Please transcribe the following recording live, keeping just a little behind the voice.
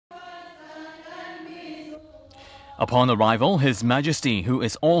Upon arrival, His Majesty, who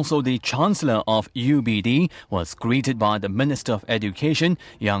is also the Chancellor of UBD, was greeted by the Minister of Education,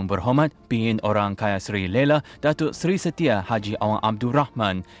 Yang Berhormat Pehin Orang Kaya Seri Lela, Dato Seri Setia Haji Awang Abdul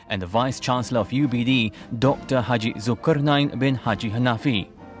Rahman, and the Vice Chancellor of UBD, Dr. Haji Zulkarnain bin Haji Hanafi.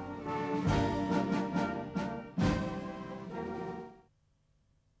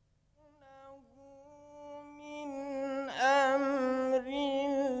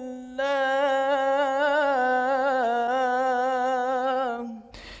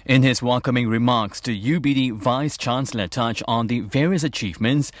 In his welcoming remarks, the UBD Vice Chancellor touched on the various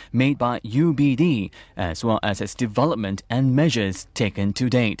achievements made by UBD, as well as its development and measures taken to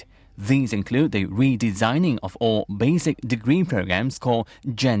date. These include the redesigning of all basic degree programs called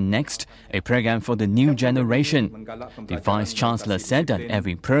GenNext, a program for the new generation. The Vice Chancellor said that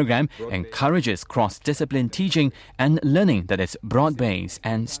every program encourages cross-discipline teaching and learning that is broad-based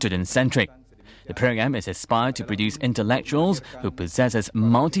and student-centric. The program is aspired to produce intellectuals who possess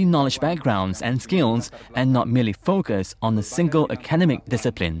multi-knowledge backgrounds and skills and not merely focus on a single academic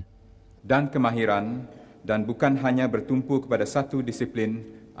discipline. Dan kemahiran dan bukan hanya bertumpu kepada satu disiplin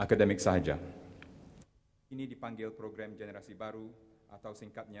akademik sahaja. Ini dipanggil program generasi baru atau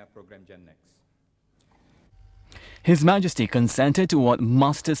singkatnya program GenNext. His Majesty consented to award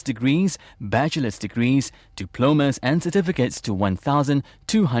master's degrees, bachelor's degrees, diplomas and certificates to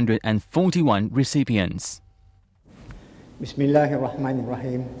 1,241 recipients.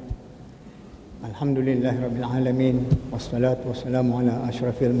 Bismillahirrahmanirrahim. Alhamdulillahirabbil alamin wassalatu wassalamu ala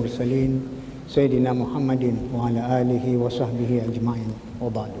asyrafil mursalin Sayyidina Muhammadin wa ala alihi wa sahbihi ajma'in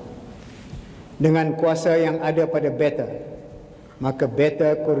wa ba'du. Dengan kuasa yang ada pada beta, maka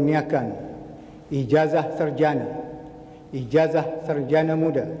beta kurniakan ijazah sarjana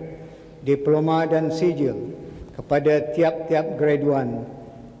muda, diploma dan sijil kepada tiap-tiap graduan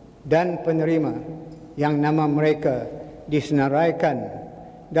dan penerima yang nama mereka disenaraikan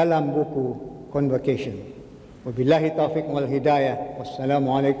dalam buku convocation. Wabillahi taufiq wal hidayah.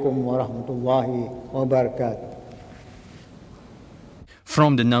 Wassalamualaikum warahmatullahi wabarakatuh.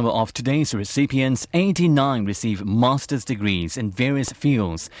 From the number of today's recipients, 89 receive master's degrees in various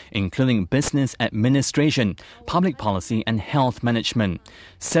fields, including business administration, public policy and health management.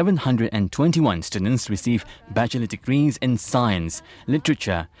 721 students receive bachelor degrees in science,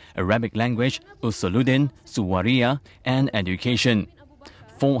 literature, Arabic language, Usuluddin, Suwaria and education.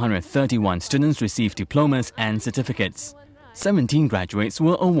 431 students receive diplomas and certificates. 17 graduates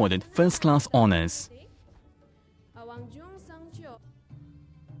were awarded first-class honours.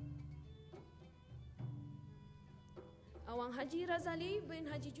 Awang Haji bin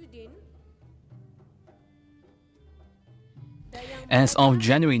Haji Judin. As of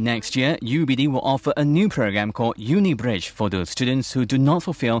January next year, UBD will offer a new program called UniBridge for those students who do not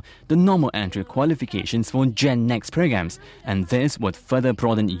fulfill the normal entry qualifications for GenNext programs, and this would further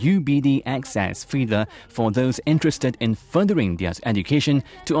broaden UBD access further for those interested in furthering their education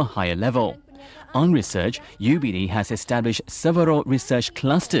to a higher level. On research, UBD has established several research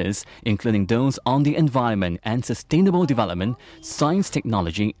clusters, including those on the environment and sustainable development, science,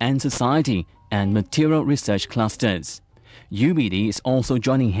 technology and society, and material research clusters. UBD is also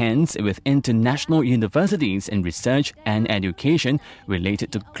joining hands with international universities in research and education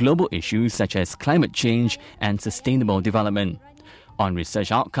related to global issues such as climate change and sustainable development. On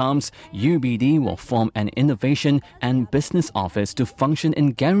research outcomes, UBD will form an innovation and business office to function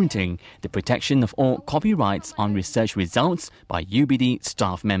in guaranteeing the protection of all copyrights on research results by UBD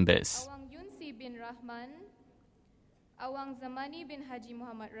staff members. Awang bin Rahman, Awang Zamani bin Haji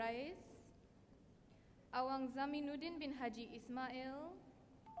Muhammad Rais, Awang Zaminuddin bin Haji Ismail,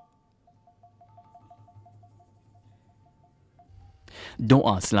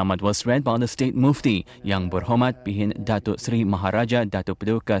 Doa Selamat was read by the State Mufti, Yang Berhormat Pehin Dato Seri Maharaja Dato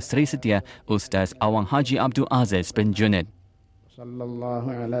Paduka Seri Setia Ustaz Awang Haji Abdul Aziz bin Junid.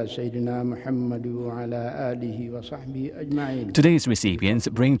 Today's recipients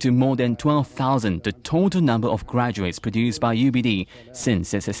bring to more than 12,000 the total number of graduates produced by UBD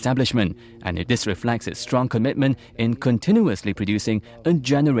since its establishment, and this reflects its strong commitment in continuously producing a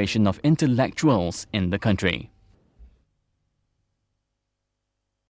generation of intellectuals in the country.